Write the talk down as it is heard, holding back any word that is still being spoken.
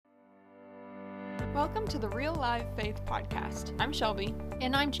Welcome to the Real Live Faith Podcast. I'm Shelby.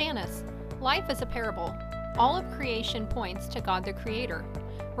 And I'm Janice. Life is a parable. All of creation points to God the Creator.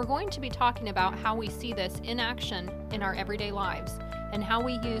 We're going to be talking about how we see this in action in our everyday lives, and how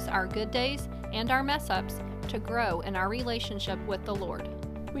we use our good days and our mess-ups to grow in our relationship with the Lord.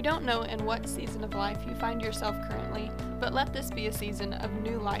 We don't know in what season of life you find yourself currently, but let this be a season of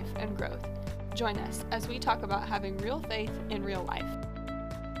new life and growth. Join us as we talk about having real faith in real life.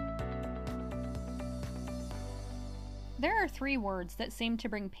 There are three words that seem to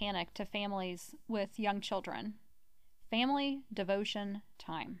bring panic to families with young children: family, devotion,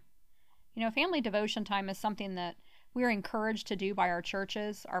 time. Family devotion time is something that we're encouraged to do by our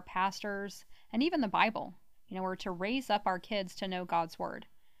churches, our pastors, and even the Bible. We're to raise up our kids to know God's Word.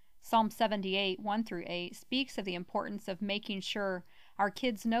 Psalm 78, 1-8 speaks of the importance of making sure our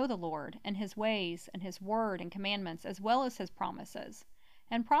kids know the Lord and His ways and His Word and commandments, as well as His promises.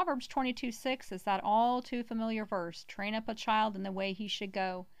 And Proverbs 22:6 is that all too familiar verse: train up a child in the way he should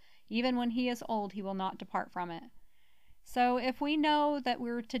go. Even when he is old, he will not depart from it. So if we know that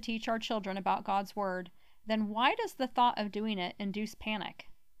we're to teach our children about God's Word, then why does the thought of doing it induce panic?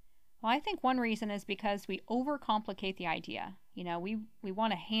 Well, I think one reason is because we overcomplicate the idea. We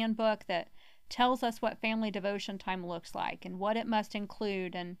want a handbook that tells us what family devotion time looks like and what it must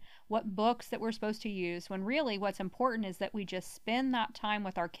include and what books that we're supposed to use, when really what's important is that we just spend that time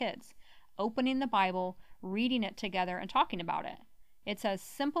with our kids, opening the Bible, reading it together, and talking about it. It's as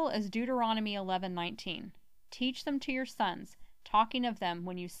simple as Deuteronomy 11:19. Teach them to your sons, talking of them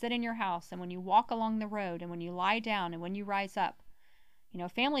when you sit in your house and when you walk along the road and when you lie down and when you rise up.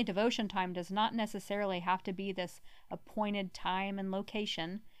 Family devotion time does not necessarily have to be this appointed time and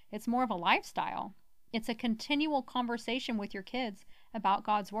location. It's more of a lifestyle. It's a continual conversation with your kids about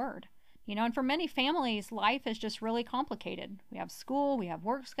God's Word. And for many families, life is just really complicated. We have school, we have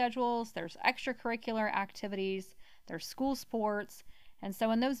work schedules, there's extracurricular activities, there's school sports. And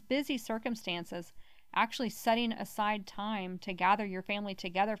so in those busy circumstances, actually setting aside time to gather your family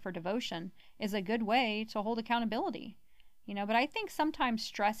together for devotion is a good way to hold accountability. But I think sometimes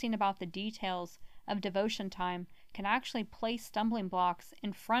stressing about the details of devotion time can actually place stumbling blocks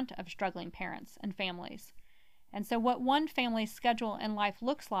in front of struggling parents and families. And so what one family's schedule in life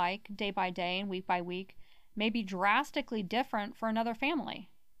looks like day by day and week by week may be drastically different for another family.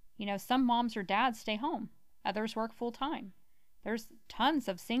 Some moms or dads stay home, others work full time. There's tons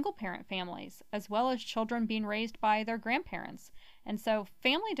of single parent families, as well as children being raised by their grandparents. And so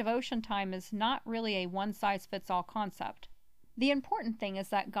family devotion time is not really a one-size-fits-all concept. The important thing is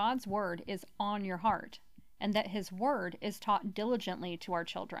that God's Word is on your heart, and that His Word is taught diligently to our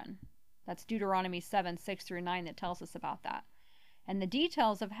children. That's Deuteronomy 7:6-9 that tells us about that. And the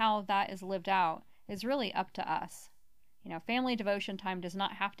details of how that is lived out is really up to us. Family devotion time does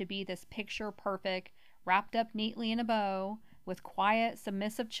not have to be this picture perfect, wrapped up neatly in a bow, with quiet,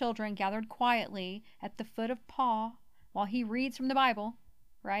 submissive children gathered quietly at the foot of Pa while he reads from the Bible,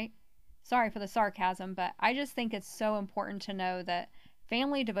 right? Sorry for the sarcasm, but I just think it's so important to know that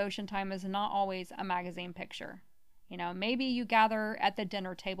family devotion time is not always a magazine picture. Maybe you gather at the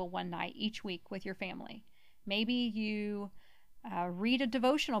dinner table one night each week with your family. Maybe you read a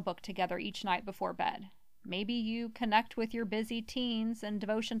devotional book together each night before bed. Maybe you connect with your busy teens in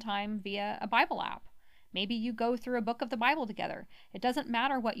devotion time via a Bible app. Maybe you go through a book of the Bible together. It doesn't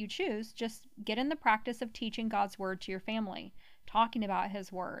matter what you choose. Just get in the practice of teaching God's Word to your family, talking about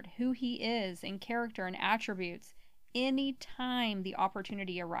His Word, who He is in character and attributes, anytime the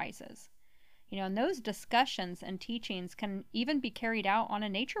opportunity arises. And those discussions and teachings can even be carried out on a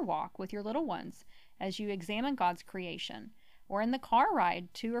nature walk with your little ones as you examine God's creation, or in the car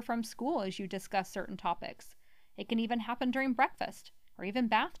ride to or from school as you discuss certain topics. It can even happen during breakfast or even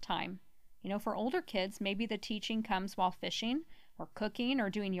bath time. For older kids, maybe the teaching comes while fishing or cooking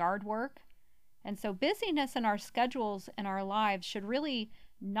or doing yard work. And so busyness in our schedules and our lives should really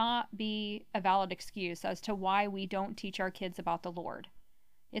not be a valid excuse as to why we don't teach our kids about the Lord.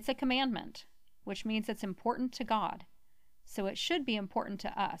 It's a commandment, which means it's important to God. So it should be important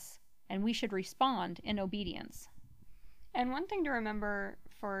to us, and we should respond in obedience. And one thing to remember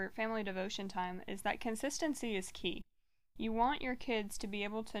for family devotion time is that consistency is key. You want your kids to be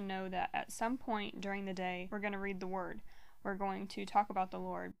able to know that at some point during the day, we're going to read the Word. We're going to talk about the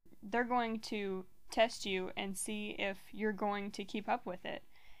Lord. They're going to test you and see if you're going to keep up with it.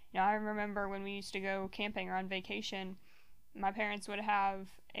 I remember when we used to go camping or on vacation, my parents would have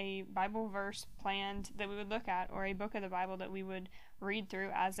a Bible verse planned that we would look at, or a book of the Bible that we would read through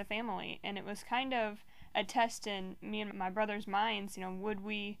as a family. And it was kind of a test in me and my brother's minds. Would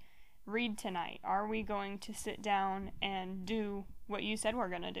we read tonight? Are we going to sit down and do what you said we're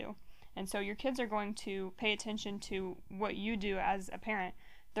going to do? And so your kids are going to pay attention to what you do as a parent.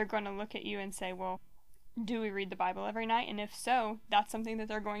 They're going to look at you and say, well, do we read the Bible every night? And if so, that's something that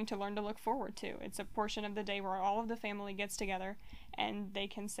they're going to learn to look forward to. It's a portion of the day where all of the family gets together and they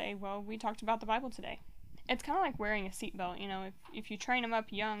can say, well, we talked about the Bible today. It's kind of like wearing a seatbelt. If you train them up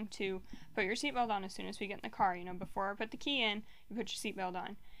young to put your seatbelt on as soon as we get in the car, before I put the key in, you put your seatbelt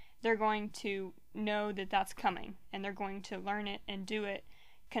on. They're going to know that that's coming, and they're going to learn it and do it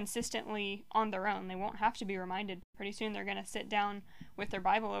consistently on their own. They won't have to be reminded. Pretty soon they're going to sit down with their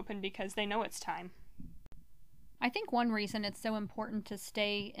Bible open because they know it's time. I think one reason it's so important to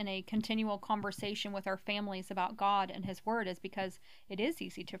stay in a continual conversation with our families about God and His Word is because it is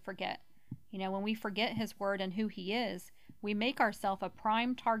easy to forget. When we forget His Word and who He is, we make ourselves a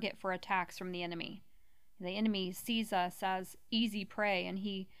prime target for attacks from the enemy. The enemy sees us as easy prey, and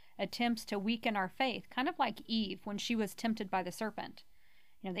he attempts to weaken our faith, kind of like Eve when she was tempted by the serpent.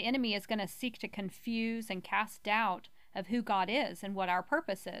 The enemy is going to seek to confuse and cast doubt of who God is and what our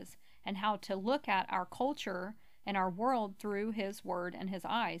purpose is, and how to look at our culture and our world through His Word and His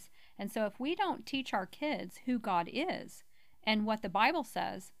eyes. And so if we don't teach our kids who God is and what the Bible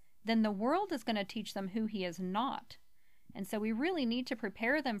says, then the world is going to teach them who He is not. And so we really need to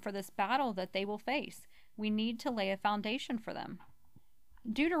prepare them for this battle that they will face. We need to lay a foundation for them.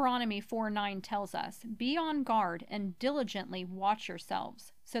 Deuteronomy 4:9 tells us, "Be on guard and diligently watch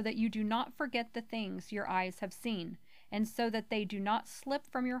yourselves, so that you do not forget the things your eyes have seen, and so that they do not slip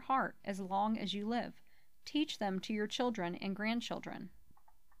from your heart as long as you live. Teach them to your children and grandchildren."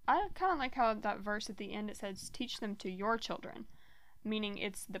 I kind of like how that verse at the end, it says, teach them to your children, meaning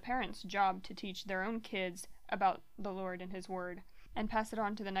it's the parents' job to teach their own kids about the Lord and His Word and pass it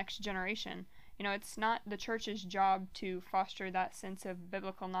on to the next generation. It's not the church's job to foster that sense of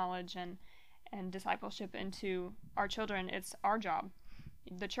biblical knowledge and discipleship into our children. It's our job.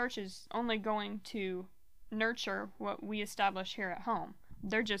 The church is only going to nurture what we establish here at home.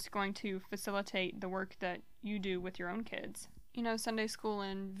 They're just going to facilitate the work that you do with your own kids. Sunday school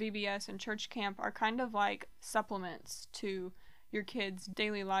and VBS and church camp are kind of like supplements to your kids'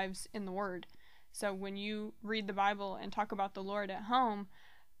 daily lives in the Word. So when you read the Bible and talk about the Lord at home,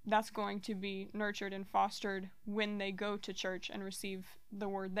 that's going to be nurtured and fostered when they go to church and receive the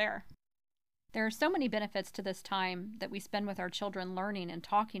Word there. There are so many benefits to this time that we spend with our children learning and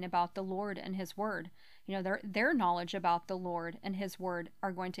talking about the Lord and His Word. Their knowledge about the Lord and His Word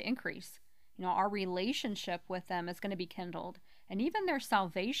are going to increase. Our relationship with them is going to be kindled, and even their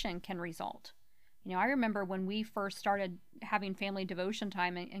salvation can result. I remember when we first started having family devotion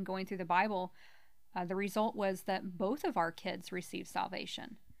time and going through the Bible, the result was that both of our kids received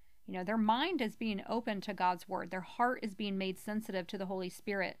salvation. Their mind is being open to God's Word. Their heart is being made sensitive to the Holy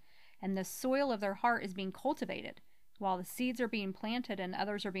Spirit, and the soil of their heart is being cultivated while the seeds are being planted and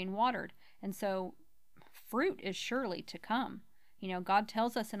others are being watered. And so fruit is surely to come. God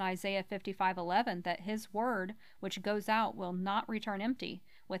tells us in Isaiah 55:11 that His Word, which goes out, will not return empty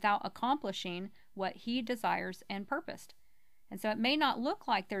without accomplishing what He desires and purposed. And so it may not look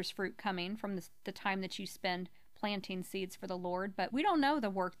like there's fruit coming from the time that you spend planting seeds for the Lord, but we don't know the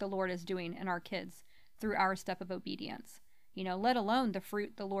work the Lord is doing in our kids through our step of obedience, let alone the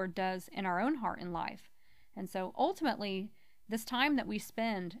fruit the Lord does in our own heart and life. And so ultimately, this time that we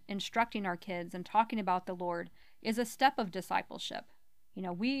spend instructing our kids and talking about the Lord is a step of discipleship.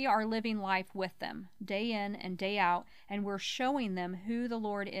 We are living life with them day in and day out, and we're showing them who the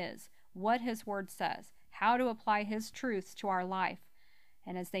Lord is, what His Word says, how to apply His truths to our life.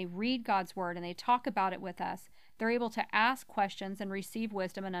 And as they read God's Word and they talk about it with us, they're able to ask questions and receive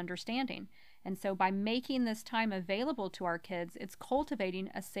wisdom and understanding. And so by making this time available to our kids, it's cultivating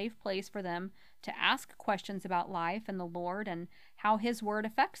a safe place for them to ask questions about life and the Lord and how His Word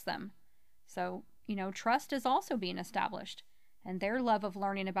affects them. So, trust is also being established, and their love of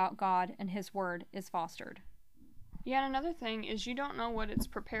learning about God and His Word is fostered. Yeah, and another thing is you don't know what it's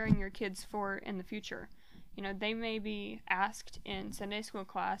preparing your kids for in the future. They may be asked in Sunday school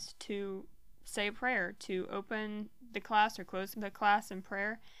class to say a prayer, to open the class or close the class in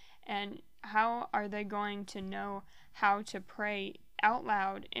prayer. And how are they going to know how to pray out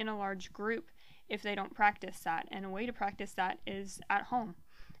loud in a large group if they don't practice that? And a way to practice that is at home.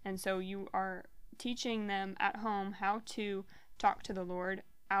 And so you are teaching them at home how to talk to the Lord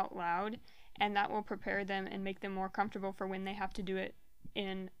out loud, and that will prepare them and make them more comfortable for when they have to do it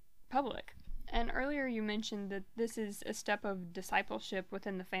in public. And earlier you mentioned that this is a step of discipleship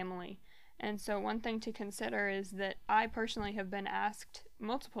within the family. And so one thing to consider is that I personally have been asked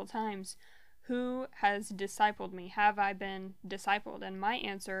multiple times, who has discipled me? Have I been discipled? And my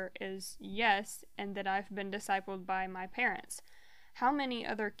answer is yes, and that I've been discipled by my parents. how many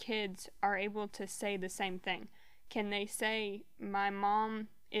other kids are able to say the same thing? Can they say, my mom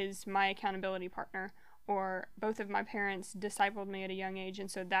is my accountability partner, or both of my parents discipled me at a young age, and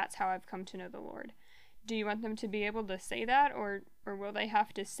so that's how I've come to know the Lord? Do you want them to be able to say that, or will they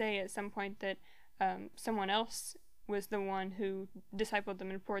have to say at some point that someone else was the one who discipled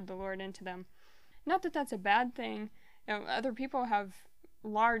them and poured the Lord into them? Not that that's a bad thing. Other people have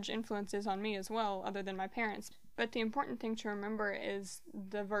large influences on me as well, other than my parents. But the important thing to remember is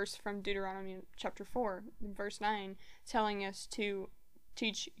the verse from Deuteronomy chapter 4, verse 9, telling us to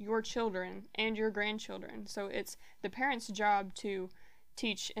teach your children and your grandchildren. So it's the parents' job to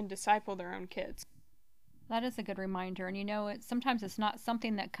teach and disciple their own kids. That is a good reminder. And sometimes it's not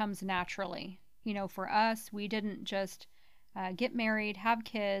something that comes naturally. For us, we didn't just get married, have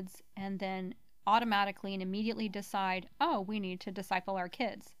kids, and then automatically and immediately decide, oh, we need to disciple our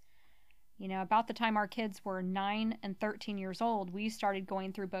kids. About the time our kids were 9 and 13 years old, we started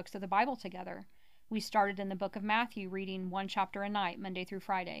going through books of the Bible together. We started in the book of Matthew, reading one chapter a night, Monday through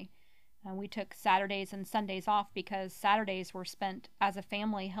Friday. We took Saturdays and Sundays off because Saturdays were spent as a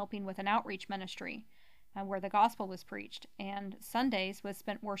family helping with an outreach ministry where the gospel was preached, and Sundays was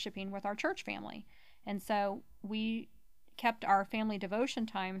spent worshiping with our church family. And so we kept our family devotion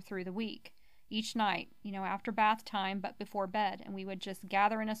time through the week. Each night, after bath time, but before bed. And we would just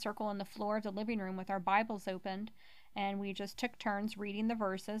gather in a circle on the floor of the living room with our Bibles opened. And we just took turns reading the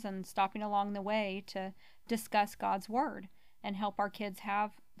verses and stopping along the way to discuss God's Word and help our kids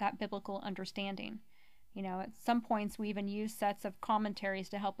have that biblical understanding. At some points, we even used sets of commentaries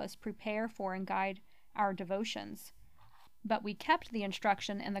to help us prepare for and guide our devotions. But we kept the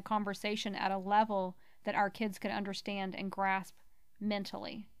instruction and the conversation at a level that our kids could understand and grasp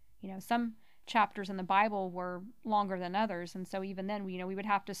mentally. Some chapters in the Bible were longer than others, and so even then, we would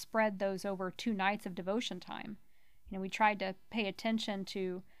have to spread those over 2 nights of devotion time. We tried to pay attention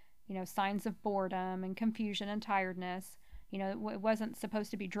to, signs of boredom and confusion and tiredness. It wasn't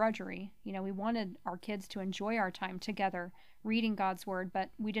supposed to be drudgery. We wanted our kids to enjoy our time together reading God's Word,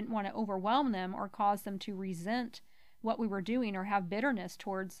 but we didn't want to overwhelm them or cause them to resent what we were doing or have bitterness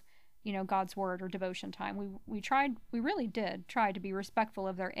towards, God's Word or devotion time. We really did try to be respectful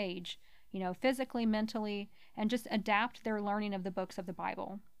of their age, physically, mentally, and just adapt their learning of the books of the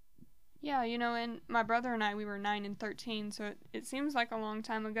Bible. Yeah, and my brother and I, we were 9 and 13, so it seems like a long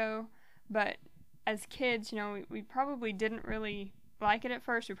time ago, but as kids, we probably didn't really like it at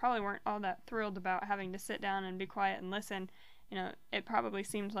first. We probably weren't all that thrilled about having to sit down and be quiet and listen. It probably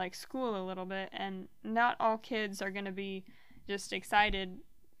seemed like school a little bit, and not all kids are going to be just excited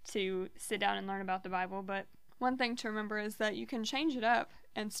to sit down and learn about the Bible, but one thing to remember is that you can change it up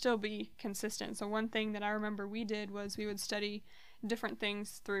and still be consistent. So one thing that I remember we did was we would study different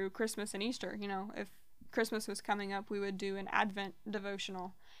things through Christmas and Easter. If Christmas was coming up, we would do an Advent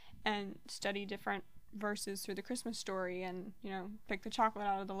devotional and study different verses through the Christmas story and, pick the chocolate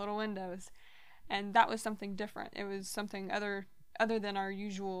out of the little windows. And that was something different. It was something other than our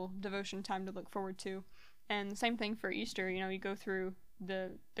usual devotion time to look forward to. And the same thing for Easter. You go through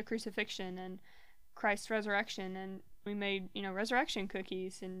the crucifixion and Christ's resurrection, and we made, resurrection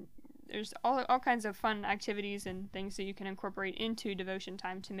cookies, and there's all kinds of fun activities and things that you can incorporate into devotion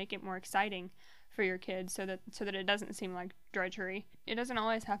time to make it more exciting for your kids so that it doesn't seem like drudgery. It doesn't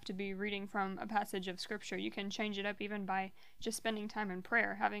always have to be reading from a passage of scripture. You can change it up even by just spending time in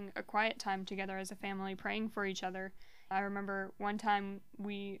prayer, having a quiet time together as a family, praying for each other. I remember one time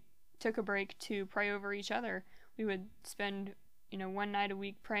we took a break to pray over each other. We would spend, one night a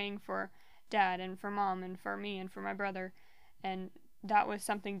week praying for Dad and for Mom and for me and for my brother, and that was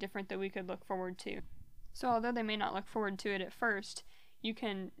something different that we could look forward to. So although they may not look forward to it at first, you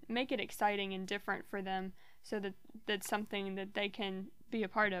can make it exciting and different for them so that that's something that they can be a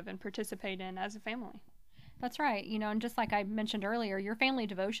part of and participate in as a family. That's right. And just like I mentioned earlier, your family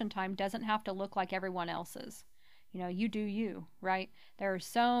devotion time doesn't have to look like everyone else's. You do you, right? There are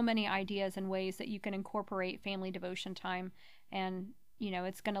so many ideas and ways that you can incorporate family devotion time, and,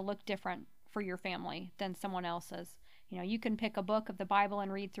 it's going to look different for your family than someone else's. You can pick a book of the Bible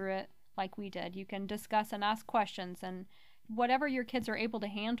and read through it like we did. You can discuss and ask questions, and whatever your kids are able to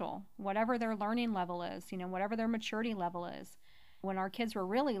handle, whatever their learning level is, whatever their maturity level is. When our kids were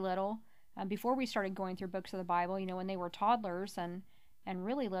really little, before we started going through books of the Bible, when they were toddlers and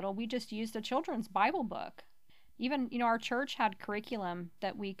really little, we just used a children's Bible book. Even, our church had curriculum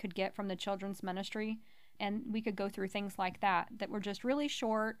that we could get from the children's ministry, and we could go through things like that were just really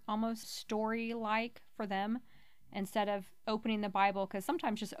short, almost story-like for them, instead of opening the Bible, because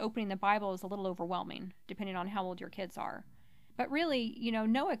sometimes just opening the Bible is a little overwhelming, depending on how old your kids are. But really,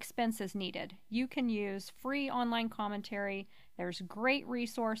 no expense is needed. You can use free online commentary. There's great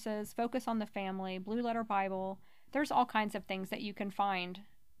resources, Focus on the Family, Blue Letter Bible. There's all kinds of things that you can find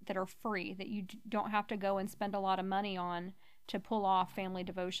that are free, that you don't have to go and spend a lot of money on to pull off family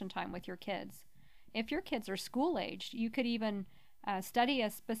devotion time with your kids. If your kids are school-aged, you could even study a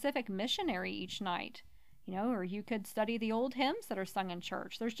specific missionary each night, or you could study the old hymns that are sung in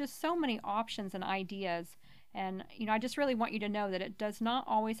church. There's just so many options and ideas. And, I just really want you to know that it does not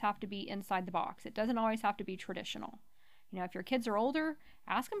always have to be inside the box. It doesn't always have to be traditional. If your kids are older,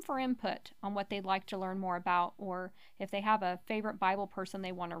 ask them for input on what they'd like to learn more about, or if they have a favorite Bible person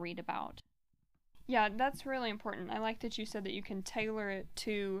they want to read about. Yeah, that's really important. I like that you said that you can tailor it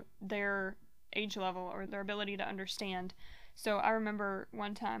to their age level or their ability to understand. So I remember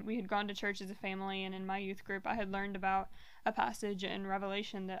one time we had gone to church as a family, and in my youth group I had learned about a passage in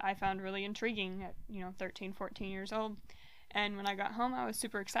Revelation that I found really intriguing at 13, 14 years old. And when I got home, I was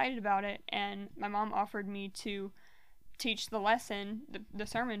super excited about it, and my mom offered me to teach the lesson, the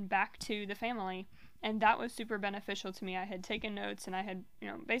sermon, back to the family. And that was super beneficial to me. I had taken notes, and I had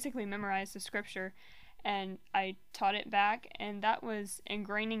basically memorized the scripture, and I taught it back, and that was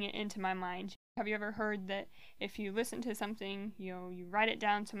ingraining it into my mind. Have you ever heard that if you listen to something, you write it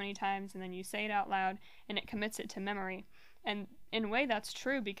down so many times and then you say it out loud and it commits it to memory? And in a way that's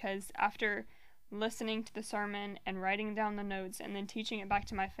true, because after listening to the sermon and writing down the notes and then teaching it back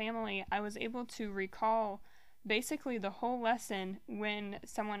to my family, I was able to recall basically the whole lesson when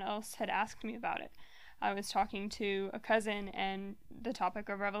someone else had asked me about it. I was talking to a cousin and the topic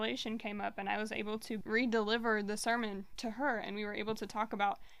of Revelation came up, and I was able to re-deliver the sermon to her, and we were able to talk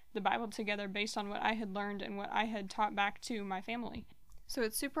about the Bible together based on what I had learned and what I had taught back to my family. So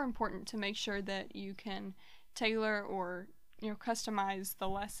it's super important to make sure that you can tailor or customize the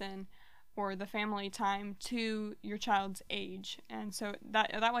lesson or the family time to your child's age, and so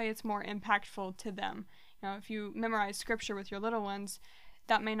that way it's more impactful to them. If you memorize scripture with your little ones,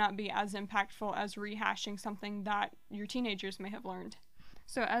 that may not be as impactful as rehashing something that your teenagers may have learned.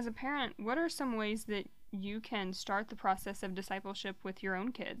 So as a parent, what are some ways that you can start the process of discipleship with your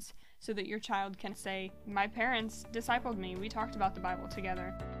own kids so that your child can say, my parents discipled me, we talked about the Bible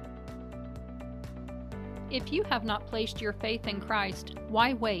together? If you have not placed your faith in Christ,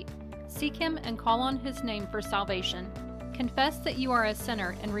 why wait? Seek Him and call on His name for salvation. Confess that you are a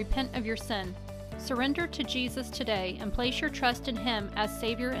sinner and repent of your sin. Surrender to Jesus today and place your trust in Him as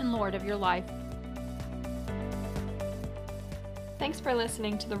Savior and Lord of your life. Thanks for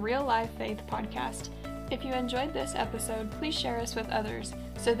listening to the Real Life Faith Podcast. If you enjoyed this episode, please share us with others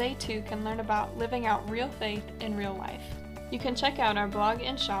so they too can learn about living out real faith in real life. You can check out our blog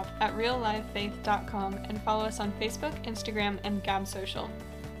and shop at reallifefaith.com and follow us on Facebook, Instagram, and Gab Social.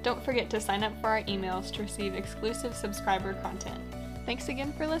 Don't forget to sign up for our emails to receive exclusive subscriber content. Thanks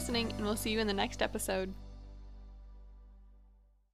again for listening, and we'll see you in the next episode.